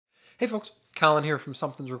Hey folks, Colin here from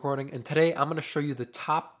Sumthins Recording, and today I'm going to show you the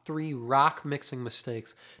top 3 rock mixing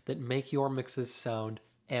mistakes that make your mixes sound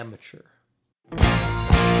amateur.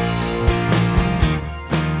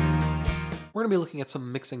 We're going to be looking at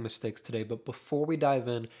some mixing mistakes today, but before we dive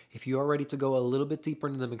in, if you are ready to go a little bit deeper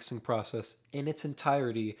into the mixing process in its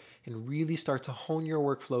entirety and really start to hone your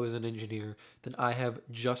workflow as an engineer, then I have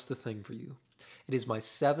just the thing for you. It is my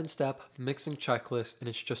 7-step mixing checklist, and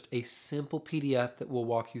it's just a simple PDF that will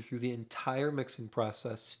walk you through the entire mixing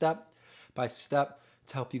process step by step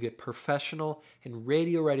to help you get professional and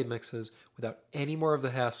radio-ready mixes without any more of the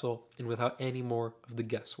hassle and without any more of the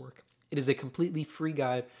guesswork. It is a completely free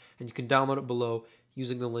guide, and you can download it below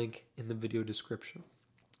using the link in the video description.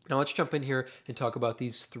 Now let's jump in here and talk about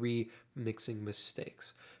these 3 mixing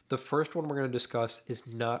mistakes. The first one we're going to discuss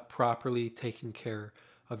is not properly taking care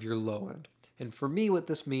of your low end. And for me, what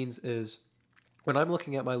this means is when I'm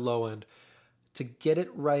looking at my low end, to get it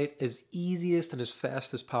right as easiest and as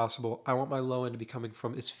fast as possible, I want my low end to be coming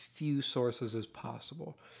from as few sources as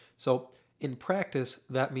possible. So in practice,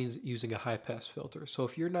 that means using a high-pass filter. So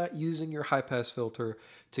if you're not using your high-pass filter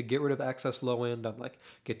to get rid of excess low end on like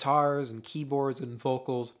guitars and keyboards and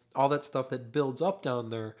vocals, all that stuff that builds up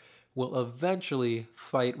down there will eventually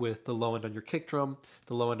fight with the low end on your kick drum,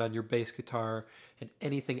 the low end on your bass guitar, and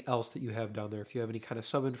anything else that you have down there. If you have any kind of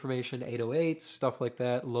sub-information, 808s, stuff like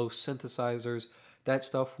that, low synthesizers, that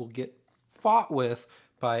stuff will get fought with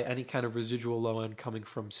by any kind of residual low end coming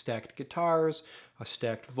from stacked guitars,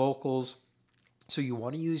 stacked vocals. So you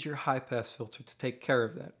want to use your high-pass filter to take care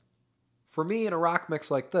of that. For me, in a rock mix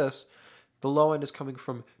like this, the low end is coming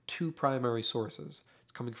from 2 primary sources.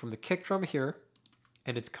 It's coming from the kick drum here,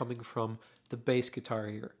 and it's coming from the bass guitar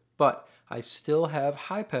here. But I still have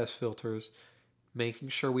high-pass filters, making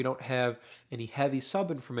sure we don't have any heavy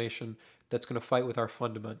sub-information that's going to fight with our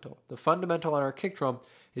fundamental. The fundamental on our kick drum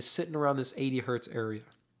is sitting around this 80 hertz area,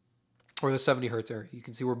 or the 70 hertz area. You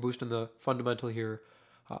can see we're boosting the fundamental here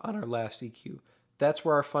on our last EQ. That's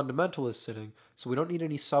where our fundamental is sitting, so we don't need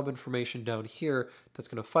any sub-information down here that's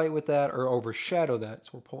going to fight with that or overshadow that.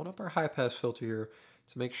 So we're pulling up our high-pass filter here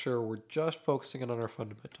to make sure we're just focusing in on our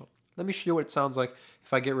fundamental. Let me show you what it sounds like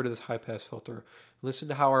if I get rid of this high-pass filter. Listen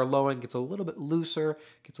to how our low end gets a little bit looser,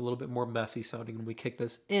 gets a little bit more messy sounding. When we kick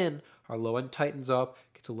this in, our low end tightens up,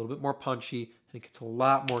 gets a little bit more punchy, and it gets a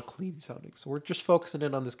lot more clean sounding. So we're just focusing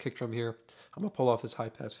in on this kick drum here. I'm going to pull off this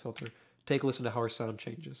high-pass filter. Take a listen to how our sound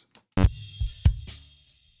changes.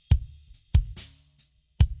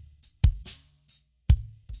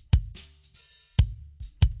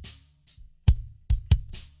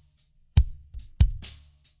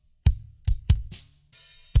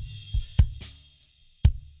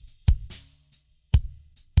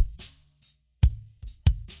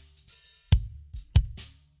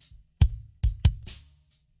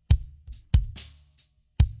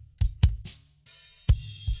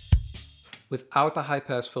 Without the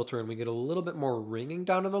high-pass filter, and we get a little bit more ringing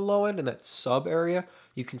down in the low end in that sub area,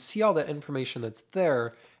 you can see all that information that's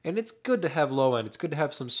there, and it's good to have low end. It's good to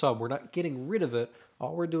have some sub. We're not getting rid of it.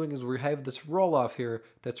 All we're doing is we have this roll-off here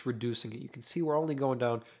that's reducing it. You can see we're only going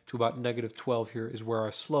down to about -12 here is where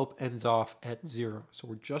our slope ends off at 0. So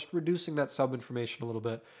we're just reducing that sub information a little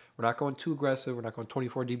bit. We're not going too aggressive. We're not going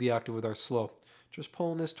 24 dB octave with our slope. Just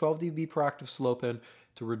pulling this 12 dB per octave slope in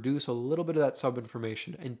to reduce a little bit of that sub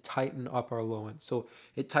information and tighten up our low end. So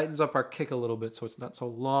it tightens up our kick a little bit so it's not so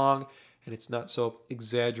long and it's not so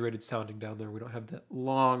exaggerated sounding down there. We don't have that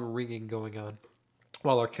long ringing going on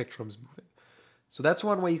while our kick drum's moving. So that's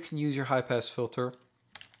one way you can use your high-pass filter.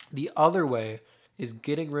 The other way is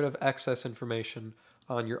getting rid of excess information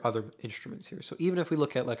on your other instruments here. So even if we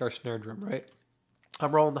look at like our snare drum, right?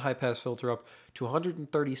 I'm rolling the high-pass filter up to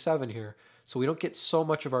 137 here, so we don't get so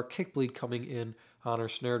much of our kick bleed coming in on our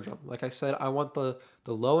snare drum. Like I said, I want the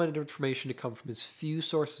low end information to come from as few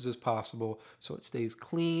sources as possible so it stays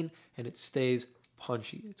clean and it stays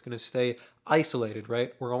punchy. It's going to stay isolated,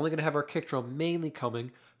 right? We're only going to have our kick drum mainly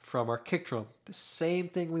coming from our kick drum. The same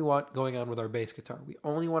thing we want going on with our bass guitar. We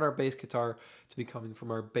only want our bass guitar to be coming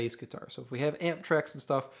from our bass guitar. So if we have amp tracks and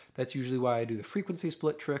stuff, that's usually why I do the frequency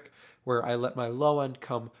split trick, where I let my low end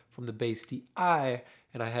come from the bass DI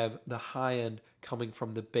and I have the high end coming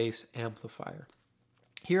from the bass amplifier.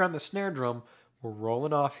 Here on the snare drum, we're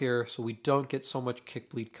rolling off here so we don't get so much kick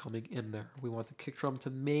bleed coming in there. We want the kick drum to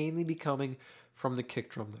mainly be coming from the kick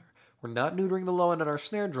drum there. We're not neutering the low end on our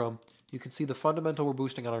snare drum. You can see the fundamental we're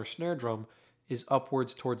boosting on our snare drum is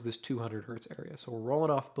upwards towards this 200 hertz area. So we're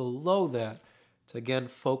rolling off below that to again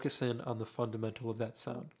focus in on the fundamental of that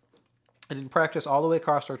sound. And in practice, all the way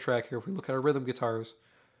across our track here, if we look at our rhythm guitars,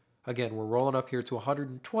 again, we're rolling up here to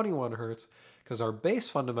 121 hertz because our bass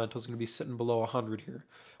fundamental is going to be sitting below 100 here.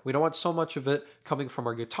 We don't want so much of it coming from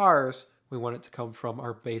our guitars. We want it to come from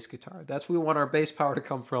our bass guitar. That's where we want our bass power to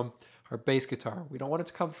come from, our bass guitar. We don't want it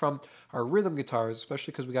to come from our rhythm guitars,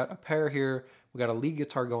 especially because we got a pair here. We got a lead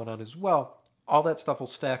guitar going on as well. All that stuff will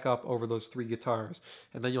stack up over those 3 guitars.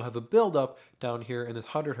 And then you'll have a buildup down here in this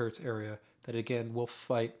 100 hertz area that again will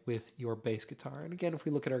fight with your bass guitar. And again, if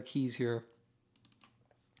we look at our keys here,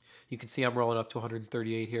 you can see I'm rolling up to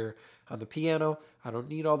 138 here on the piano. I don't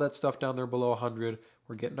need all that stuff down there below 100.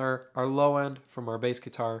 We're getting our low end from our bass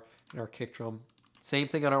guitar and our kick drum. Same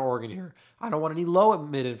thing on our organ here. I don't want any low and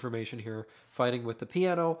mid information here fighting with the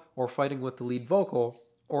piano or fighting with the lead vocal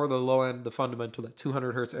or the low end, the fundamental, that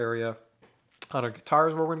 200 hertz area. On our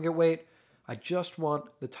guitars where we're going to get weight, I just want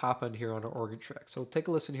the top end here on our organ track. So take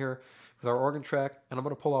a listen here with our organ track, and I'm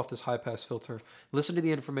going to pull off this high pass filter. Listen to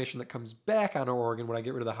the information that comes back on our organ when I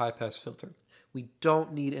get rid of the high pass filter. We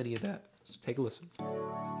don't need any of that. So take a listen.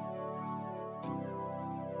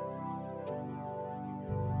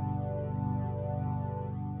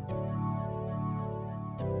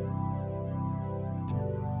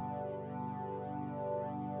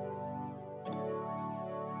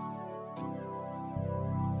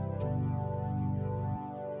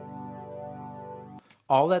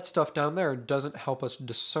 All that stuff down there doesn't help us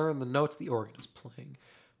discern the notes the organ is playing.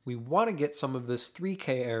 We want to get some of this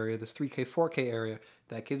 3K area, this 3K, 4K area,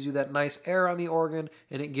 that gives you that nice air on the organ,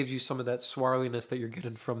 and it gives you some of that swirliness that you're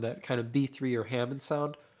getting from that kind of B3 or Hammond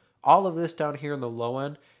sound. All of this down here in the low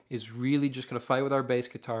end is really just going to fight with our bass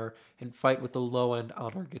guitar and fight with the low end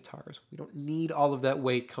on our guitars. We don't need all of that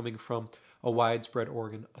weight coming from a widespread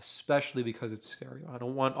organ, especially because it's stereo. I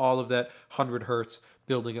don't want all of that 100 hertz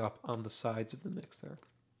building up on the sides of the mix there.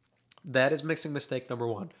 That is mixing mistake number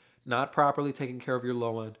 1. Not properly taking care of your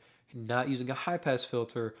low end and not using a high pass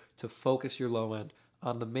filter to focus your low end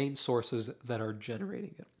on the main sources that are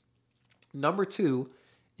generating it. Number 2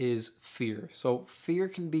 is fear. So fear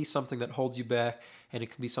can be something that holds you back, and it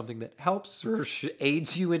can be something that helps or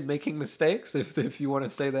aids you in making mistakes, if you want to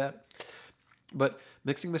say that. But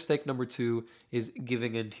mixing mistake number 2 is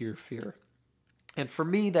giving in to your fear. And for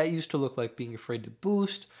me, that used to look like being afraid to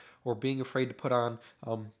boost or being afraid to put on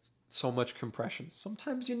so much compression.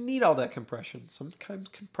 Sometimes you need all that compression. Sometimes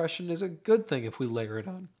compression is a good thing if we layer it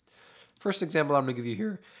on. First example I'm going to give you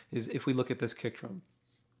here is if we look at this kick drum.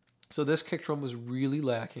 So this kick drum was really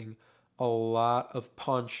lacking a lot of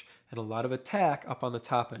punch and a lot of attack up on the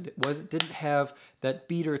top end. It didn't have that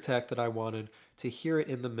beater attack that I wanted to hear it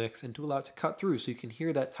in the mix and to allow it to cut through so you can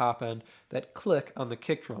hear that top end, that click on the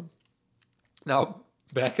kick drum. Now,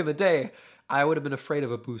 back in the day, I would have been afraid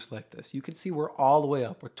of a boost like this. You can see we're all the way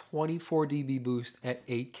up. We're 24 dB boost at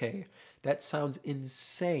 8K. That sounds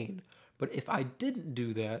insane. But if I didn't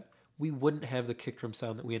do that, we wouldn't have the kick drum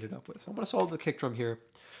sound that we ended up with. So I'm going to solve the kick drum here,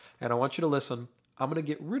 and I want you to listen. I'm going to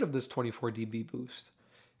get rid of this 24 dB boost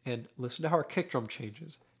and listen to how our kick drum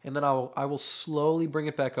changes. And then I will slowly bring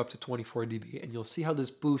it back up to 24 dB, and you'll see how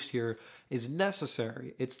this boost here is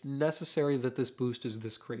necessary. It's necessary that this boost is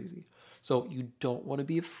this crazy. So you don't want to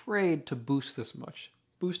be afraid to boost this much.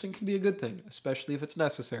 Boosting can be a good thing, especially if it's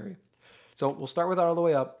necessary. So we'll start with all the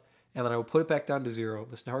way up, and then I will put it back down to 0.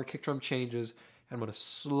 Listen to how our kick drum changes, and I'm going to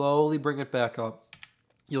slowly bring it back up.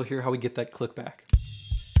 You'll hear how we get that click back.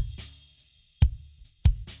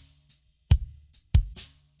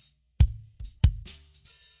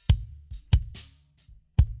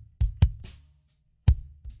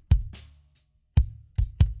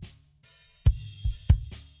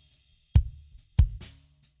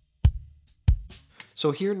 So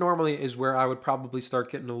here normally is where I would probably start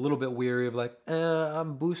getting a little bit weary of like,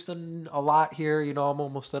 I'm boosting a lot here. You know, I'm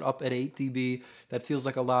almost up at 8 dB. That feels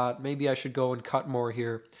like a lot. Maybe I should go and cut more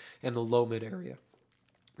here in the low mid area.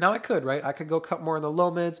 Now I could, right? I could go cut more in the low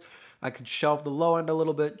mids. I could shelve the low end a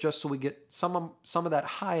little bit just so we get some of that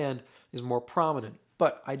high end is more prominent.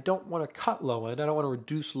 But I don't want to cut low end. I don't want to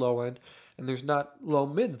reduce low end. And there's not low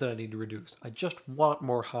mids that I need to reduce. I just want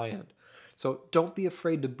more high end. So don't be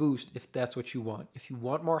afraid to boost if that's what you want. If you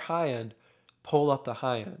want more high end, pull up the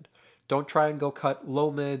high end. Don't try and go cut low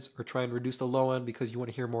mids or try and reduce the low end because you want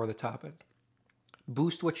to hear more of the top end.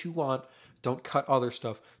 Boost what you want. Don't cut other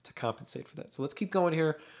stuff to compensate for that. So let's keep going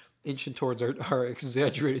here, inching towards our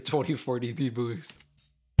exaggerated 24 dB boost.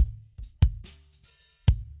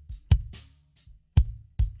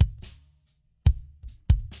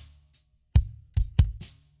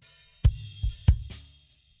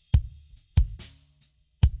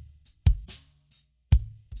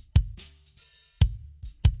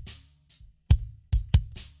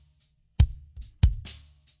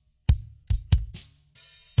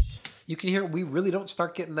 you can hear we really don't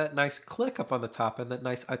start getting that nice click up on the top end, that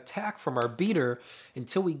nice attack from our beater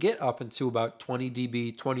until we get up into about 20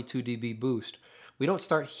 dB, 22 dB boost. We don't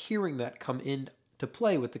start hearing that come into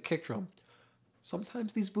play with the kick drum.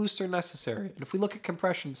 Sometimes these boosts are necessary. And if we look at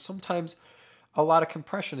compression, sometimes a lot of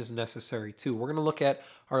compression is necessary too. We're going to look at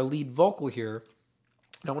our lead vocal here.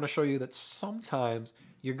 And I want to show you that sometimes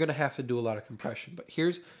you're going to have to do a lot of compression. But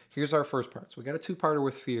here's our first part. So we got a two-parter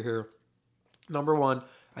with fear here. Number one,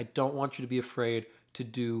 I don't want you to be afraid to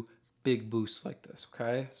do big boosts like this,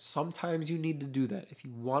 okay? Sometimes you need to do that. If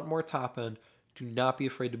you want more top end, do not be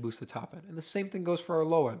afraid to boost the top end. And the same thing goes for our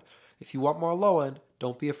low end. If you want more low end,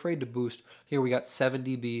 don't be afraid to boost. Here we got 7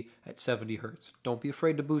 dB at 70 hertz. Don't be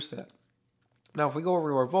afraid to boost that. Now if we go over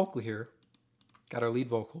to our vocal here, got our lead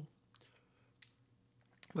vocal.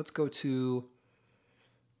 Let's look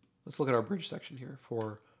at our bridge section here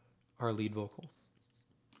for our lead vocal.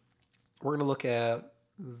 We're going to look at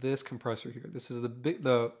this compressor here. This is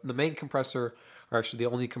the main compressor, or actually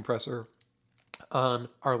the only compressor on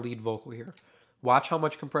our lead vocal here. Watch how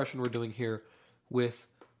much compression we're doing here with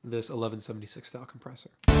this 1176 style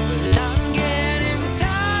compressor. I'm getting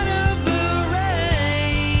tired of the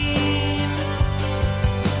rain.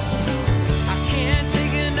 I can't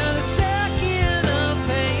take another second of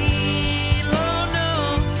pain. Oh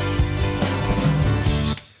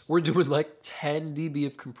no. We're doing like 10 dB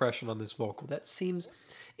of compression on this vocal. That seems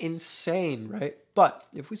insane, right? But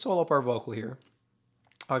if we solo up our vocal here,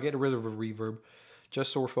 I'll get rid of a reverb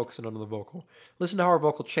just so we're focusing on the vocal. Listen to how our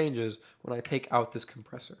vocal changes when I take out this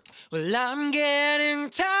compressor. Well, I'm getting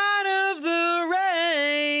tired of the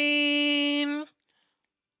rain.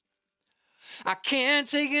 I can't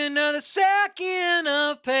take another second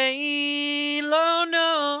of pain. Oh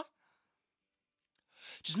no.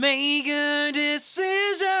 Just make a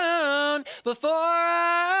decision before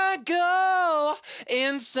I go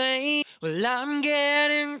insane. Well, I'm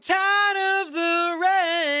getting tired of the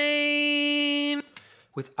rain.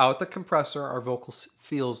 Without the compressor, our vocal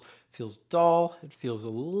feels dull. It feels a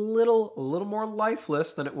little more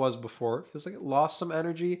lifeless than it was before. It feels like it lost some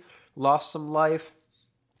energy, lost some life.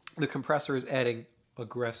 The compressor is adding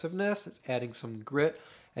aggressiveness. It's adding some grit,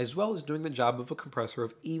 as well as doing the job of a compressor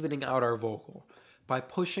of evening out our vocal. By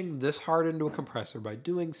pushing this hard into a compressor, by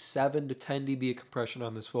doing 7 to 10 dB of compression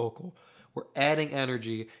on this vocal, we're adding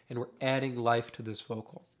energy and we're adding life to this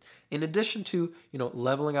vocal. In addition to,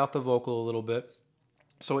 leveling out the vocal a little bit,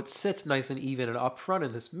 so it sits nice and even and up front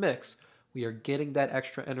in this mix, we are getting that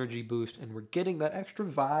extra energy boost and we're getting that extra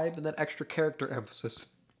vibe and that extra character emphasis,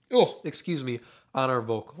 on our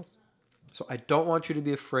vocal. So I don't want you to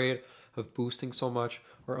be afraid of boosting so much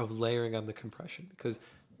or of layering on the compression, because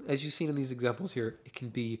as you've seen in these examples here, it can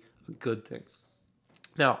be a good thing.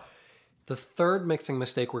 Now, the third mixing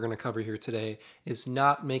mistake we're going to cover here today is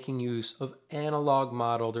not making use of analog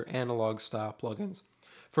modeled or analog style plugins.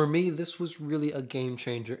 For me, this was really a game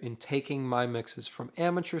changer in taking my mixes from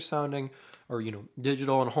amateur sounding or,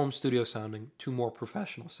 digital and home studio sounding to more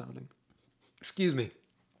professional sounding.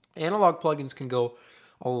 Analog plugins can go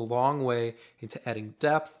a long way into adding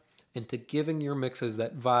depth, into giving your mixes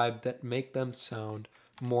that vibe that make them sound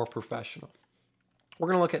more professional. We're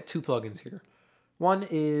going to look at two plugins here. One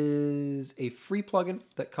is a free plugin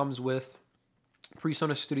that comes with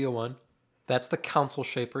PreSonus Studio One. That's the console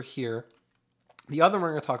shaper here. The other one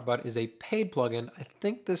we're going to talk about is a paid plugin. I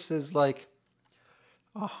think this is like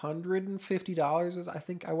 $150 is I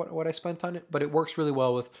think what I spent on it, but it works really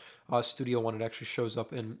well with Studio One. It actually shows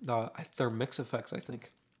up in their mix effects, I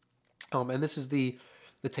think. And this is the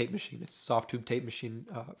tape machine. It's a soft tube tape machine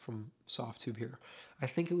from Soft Tube here. I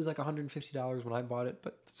think it was like $150 when I bought it,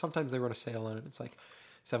 but sometimes they run a sale on it. It's like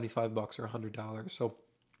 $75 or $100. So,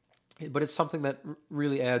 but it's something that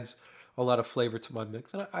really adds a lot of flavor to my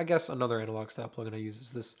mix. And I guess another analog style plugin I use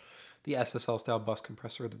is the SSL style bus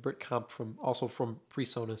compressor, the Britcomp also from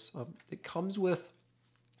PreSonus. It comes with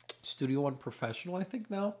Studio One Professional, I think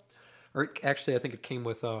now, or actually I think it came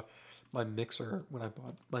with my mixer when I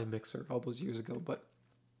bought my mixer all those years ago. But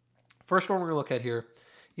first one we're going to look at here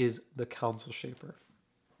is the console shaper.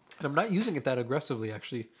 And I'm not using it that aggressively,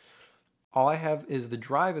 actually. All I have is the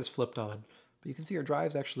drive is flipped on, but you can see our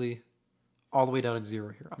drive's actually all the way down at 0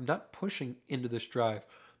 here. I'm not pushing into this drive,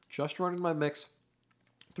 just running my mix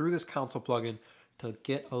through this console plugin to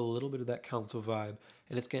get a little bit of that console vibe,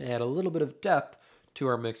 and it's going to add a little bit of depth to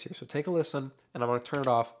our mix here. So take a listen, and I'm going to turn it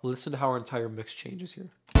off. Listen to how our entire mix changes here.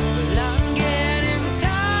 Well, I'm getting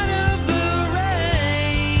tired of the rain.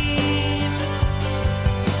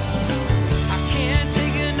 I can't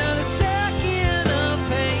take another second of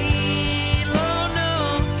pain. Oh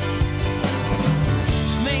no.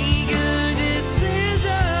 Just make a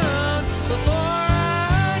decision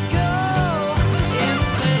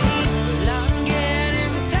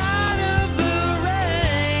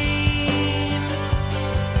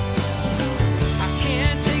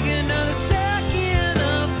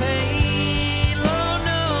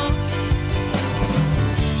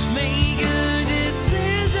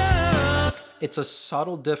It's a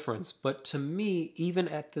subtle difference, but to me, even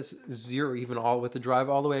at this zero, even all with the drive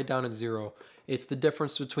all the way down at zero, it's the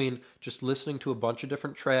difference between just listening to a bunch of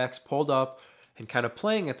different tracks pulled up and kind of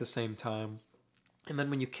playing at the same time. And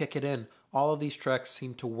then when you kick it in, all of these tracks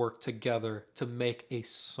seem to work together to make a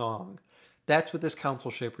song. That's what this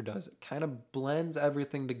console shaper does. It kind of blends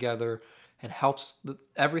everything together and helps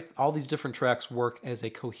all these different tracks work as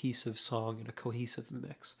a cohesive song and a cohesive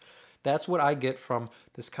mix. That's what I get from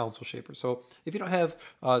this console shaper. So if you don't have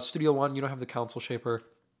Studio One, you don't have the console shaper,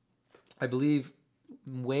 I believe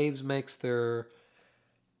Waves makes their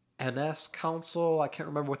NS console. I can't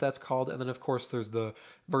remember what that's called. And then, of course, there's the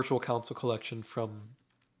Virtual Console Collection from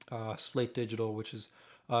Slate Digital, which is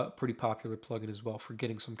a pretty popular plugin as well for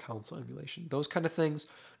getting some console emulation. Those kind of things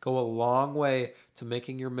go a long way to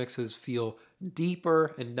making your mixes feel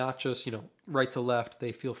deeper and not just, right to left.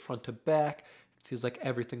 They feel front to back. It feels like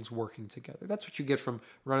everything's working together. That's what you get from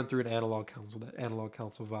running through an analog console, that analog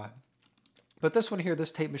console vibe. But this one here,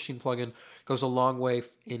 this tape machine plugin, goes a long way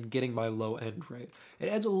in getting my low end right. It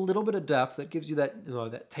adds a little bit of depth that gives you that,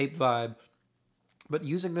 that tape vibe. But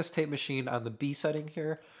using this tape machine on the B setting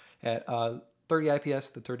here at 30 IPS,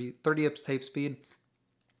 the 30 IPS tape speed,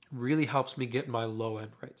 really helps me get my low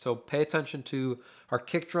end right. So pay attention to our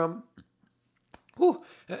kick drum,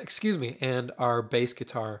 and our bass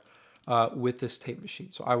guitar with this tape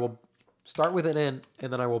machine. So I will start with it in,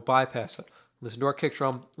 and then I will bypass it. Listen to our kick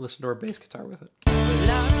drum, listen to our bass guitar with it.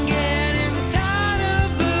 Well, I'm getting tired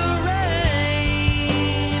of the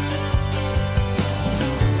rain.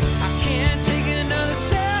 I can't take another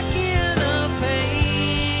second of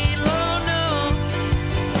pain. Oh no.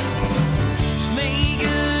 Just make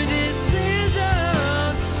a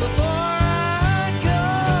decision before I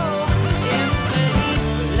go insane.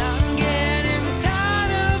 Well, I'm getting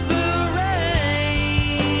tired of the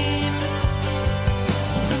rain.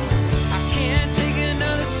 I can't take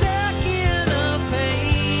another second of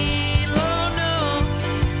pain. Oh no.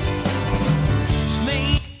 Just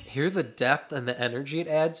make. Hear the depth and the energy it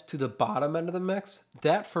adds to the bottom end of the mix?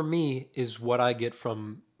 That for me is what I get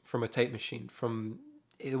from a tape machine, from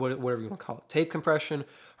whatever you want to call it. Tape compression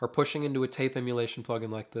or pushing into a tape emulation plugin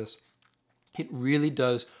like this. It really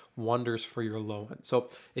does wonders for your low end. So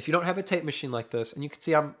if you don't have a tape machine like this, and you can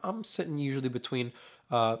see I'm sitting usually between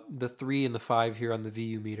the 3 and the 5 here on the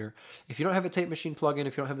VU meter. If you don't have a tape machine plugin,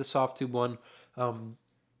 if you don't have the Softtube one,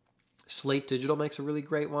 Slate Digital makes a really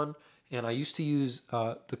great one. And I used to use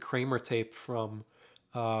the Kramer tape from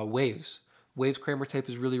Waves. Waves Kramer tape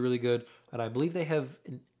is really, really good. And I believe they have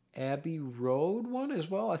an Abbey Road one as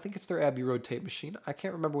well. I think it's their Abbey Road tape machine. I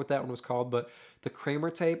can't remember what that one was called, but the Kramer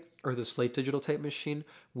tape or the Slate Digital tape machine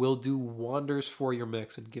will do wonders for your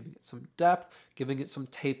mix and giving it some depth, giving it some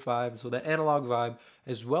tape vibe, so that analog vibe,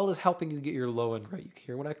 as well as helping you get your low end right. You can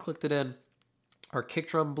hear when I clicked it in, our kick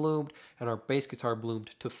drum bloomed and our bass guitar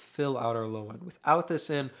bloomed to fill out our low end. Without this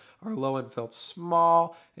in, our low end felt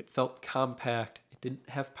small, it felt compact, it didn't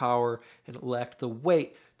have power, and it lacked the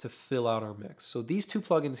weight to fill out our mix. So these two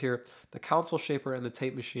plugins here, the console shaper and the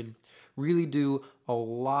tape machine, really do a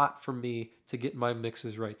lot for me to get my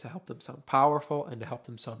mixes right, to help them sound powerful and to help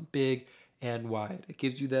them sound big and wide. It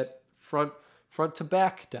gives you that front to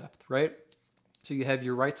back depth, right? So you have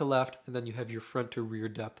your right to left, and then you have your front to rear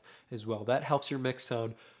depth as well. That helps your mix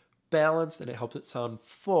sound balanced, and it helps it sound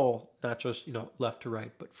full, not just, left to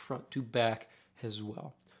right, but front to back as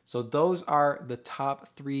well. So those are the top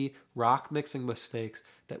 3 rock mixing mistakes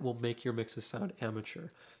that will make your mixes sound amateur.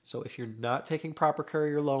 So if you're not taking proper care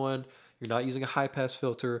of your low end, you're not using a high pass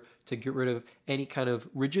filter to get rid of any kind of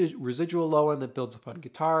residual low end that builds up on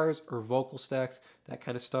guitars or vocal stacks, that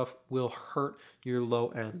kind of stuff will hurt your low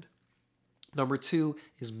end. Number 2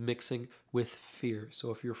 is mixing with fear.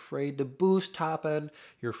 So if you're afraid to boost top end,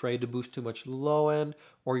 you're afraid to boost too much low end,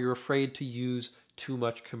 or you're afraid to use too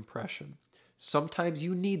much compression. Sometimes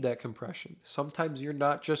you need that compression. Sometimes you're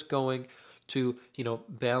not just going to,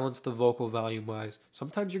 balance the vocal volume wise.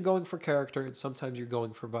 Sometimes you're going for character, and sometimes you're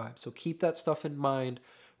going for vibe. So keep that stuff in mind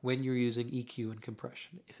when you're using EQ and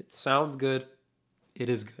compression. If it sounds good, it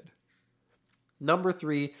is good. Number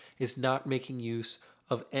 3 is not making use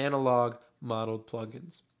of analog modeled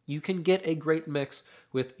plugins. You can get a great mix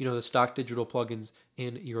with, the stock digital plugins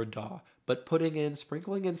in your DAW, but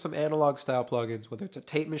sprinkling in some analog style plugins, whether it's a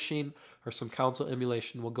tape machine or some console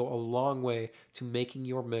emulation, will go a long way to making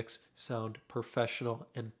your mix sound professional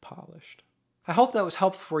and polished. I hope that was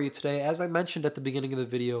helpful for you today. As I mentioned at the beginning of the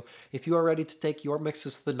video, if you are ready to take your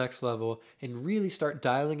mixes to the next level and really start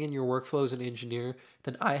dialing in your workflows and engineer,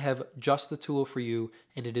 then I have just the tool for you,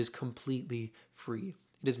 and it is completely free.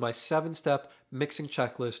 It is my 7-step mixing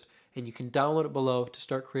checklist, and you can download it below to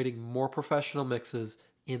start creating more professional mixes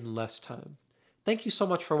in less time. Thank you so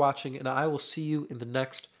much for watching, and I will see you in the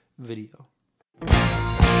next video.